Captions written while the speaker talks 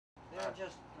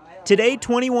Today,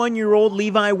 21-year-old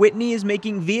Levi Whitney is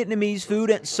making Vietnamese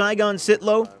food at Saigon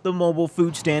Sitlo, the mobile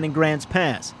food stand in Grants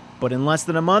Pass. But in less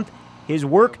than a month, his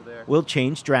work will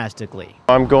change drastically.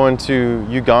 I'm going to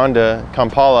Uganda,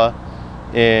 Kampala,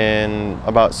 in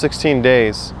about 16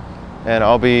 days, and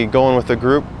I'll be going with a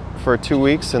group for 2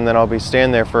 weeks, and then I'll be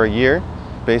staying there for a year,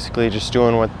 basically just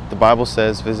doing what the Bible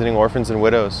says, visiting orphans and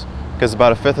widows, because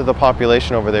about a fifth of the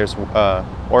population over there is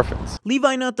orphans.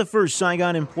 Levi not the first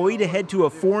Saigon employee to head to a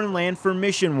foreign land for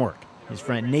mission work. His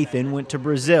friend Nathan went to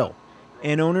Brazil,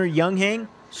 and owner Young Hang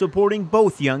supporting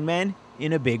both young men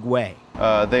in a big way.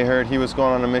 They heard he was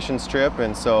going on a missions trip,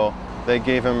 and so they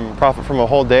gave him profit from a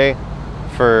whole day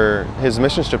for his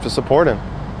missions trip to support him.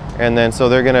 And then so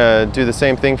they're gonna do the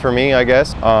same thing for me, I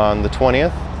guess, on the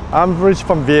 20th. I'm rich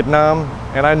from Vietnam,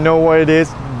 and I know what it is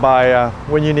by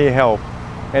when you need help.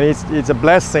 And it's a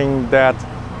blessing that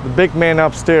the big man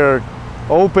upstairs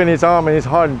opened his arm and his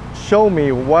heart and showed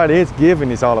me what his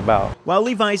giving is all about. While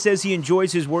Levi says he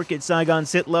enjoys his work at Saigon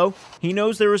Sitlo, he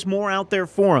knows there is more out there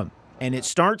for him. And it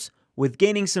starts with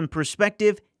gaining some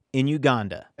perspective in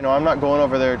Uganda. You know, I'm not going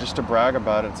over there just to brag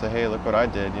about it and say, hey, look what I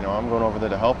did. You know, I'm going over there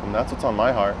to help him. That's what's on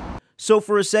my heart. So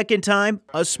for a second time,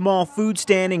 a small food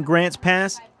stand in Grants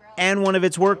Pass and one of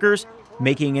its workers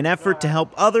making an effort to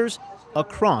help others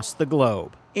across the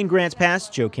globe. In Grants Pass,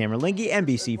 Joe Camerlingi,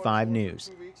 NBC5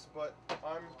 News. But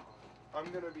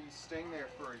I'm going to be staying there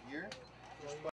for a year.